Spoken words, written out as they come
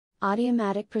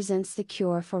Audiomatic presents The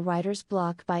Cure for Writer's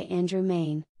Block by Andrew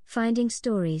Mayne. Finding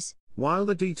stories. While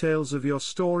the details of your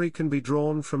story can be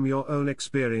drawn from your own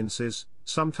experiences,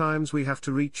 sometimes we have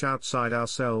to reach outside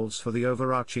ourselves for the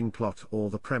overarching plot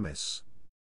or the premise.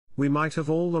 We might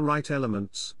have all the right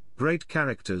elements, great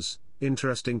characters,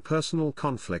 interesting personal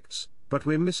conflicts, but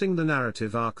we're missing the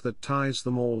narrative arc that ties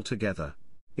them all together.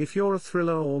 If you're a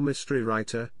thriller or mystery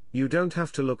writer, you don't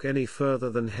have to look any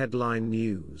further than headline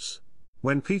news.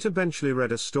 When Peter Benchley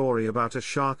read a story about a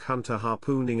shark hunter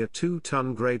harpooning a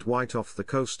 2-ton great white off the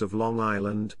coast of Long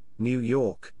Island, New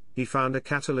York, he found a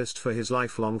catalyst for his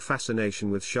lifelong fascination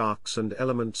with sharks and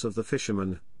elements of the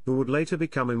fisherman, who would later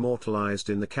become immortalized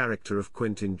in the character of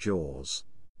Quint in Jaws.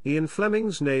 Ian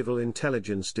Fleming's Naval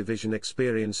Intelligence Division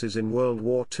experiences in World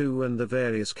War II and the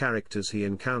various characters he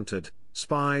encountered,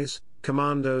 spies,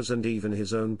 commandos and even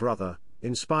his own brother,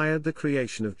 inspired the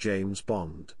creation of James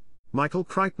Bond. Michael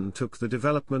Crichton took the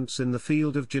developments in the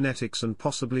field of genetics and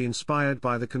possibly inspired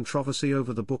by the controversy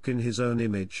over the book In His Own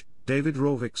Image, David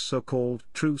Rovick's so-called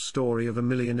true story of a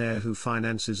millionaire who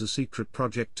finances a secret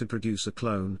project to produce a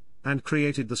clone, and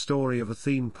created the story of a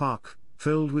theme park,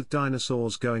 filled with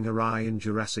dinosaurs going awry in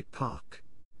Jurassic Park.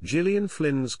 Gillian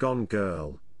Flynn's Gone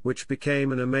Girl, which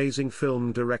became an amazing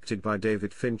film directed by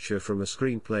David Fincher from a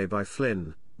screenplay by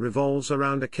Flynn, revolves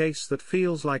around a case that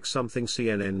feels like something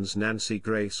CNN's Nancy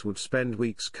Grace would spend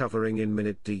weeks covering in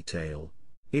minute detail.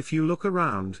 If you look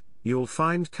around, you'll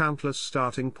find countless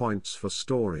starting points for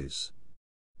stories.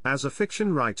 As a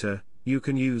fiction writer, you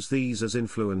can use these as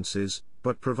influences,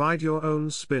 but provide your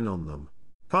own spin on them.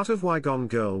 Part of why Gone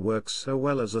Girl works so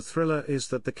well as a thriller is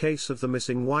that the case of the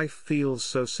missing wife feels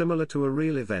so similar to a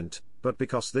real event, but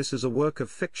because this is a work of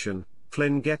fiction,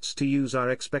 Flynn gets to use our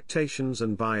expectations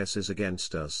and biases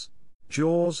against us.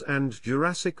 Jaws and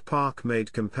Jurassic Park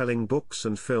made compelling books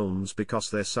and films because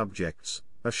their subjects,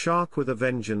 a shark with a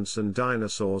vengeance and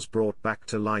dinosaurs brought back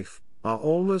to life, are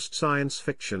almost science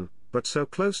fiction, but so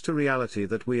close to reality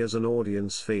that we as an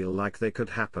audience feel like they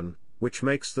could happen, which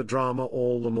makes the drama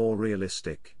all the more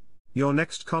realistic. Your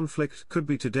next conflict could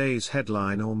be today's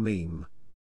headline or meme.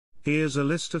 Here's a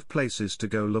list of places to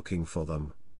go looking for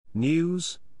them.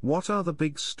 News. What are the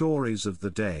big stories of the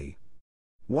day?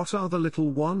 What are the little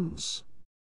ones?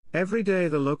 Every day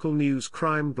the local news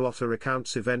crime blotter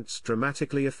recounts events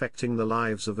dramatically affecting the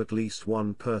lives of at least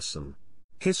one person.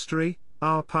 History,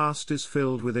 our past is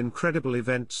filled with incredible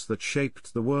events that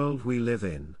shaped the world we live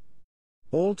in.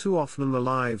 All too often the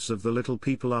lives of the little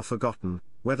people are forgotten,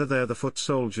 whether they're the foot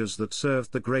soldiers that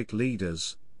served the great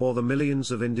leaders, or the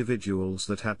millions of individuals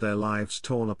that had their lives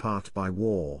torn apart by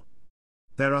war.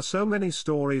 There are so many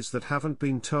stories that haven't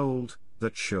been told,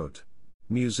 that should.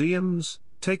 Museums,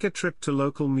 take a trip to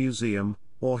local museum,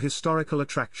 or historical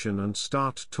attraction and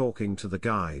start talking to the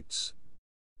guides.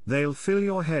 They'll fill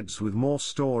your heads with more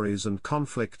stories and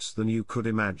conflicts than you could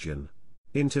imagine.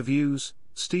 Interviews.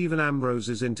 Stephen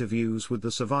Ambrose's interviews with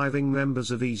the surviving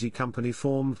members of Easy Company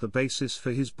formed the basis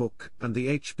for his book and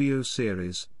the HBO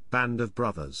series, Band of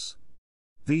Brothers.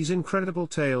 These incredible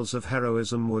tales of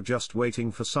heroism were just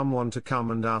waiting for someone to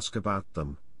come and ask about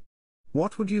them.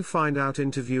 What would you find out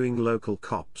interviewing local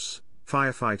cops,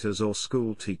 firefighters or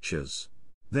school teachers?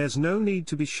 There's no need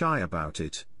to be shy about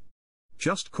it.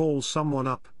 Just call someone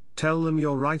up, tell them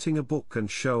you're writing a book and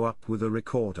show up with a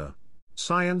recorder.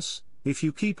 Science. If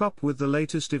you keep up with the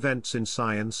latest events in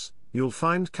science, you'll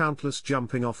find countless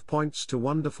jumping off points to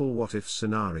wonderful what-if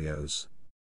scenarios.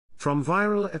 From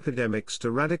viral epidemics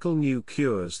to radical new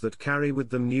cures that carry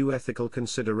with them new ethical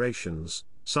considerations,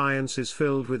 science is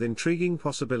filled with intriguing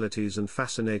possibilities and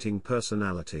fascinating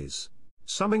personalities.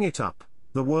 Summing it up,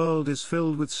 the world is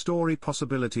filled with story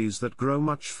possibilities that grow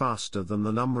much faster than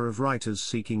the number of writers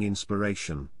seeking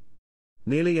inspiration.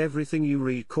 Nearly everything you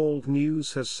read called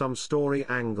news has some story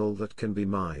angle that can be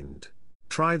mined.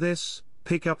 Try this: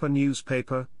 pick up a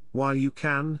newspaper, while you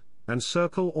can, and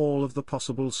circle all of the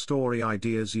possible story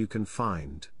ideas you can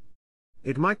find.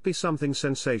 It might be something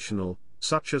sensational,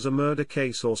 such as a murder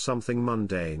case or something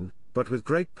mundane, but with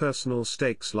great personal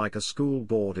stakes like a school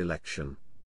board election.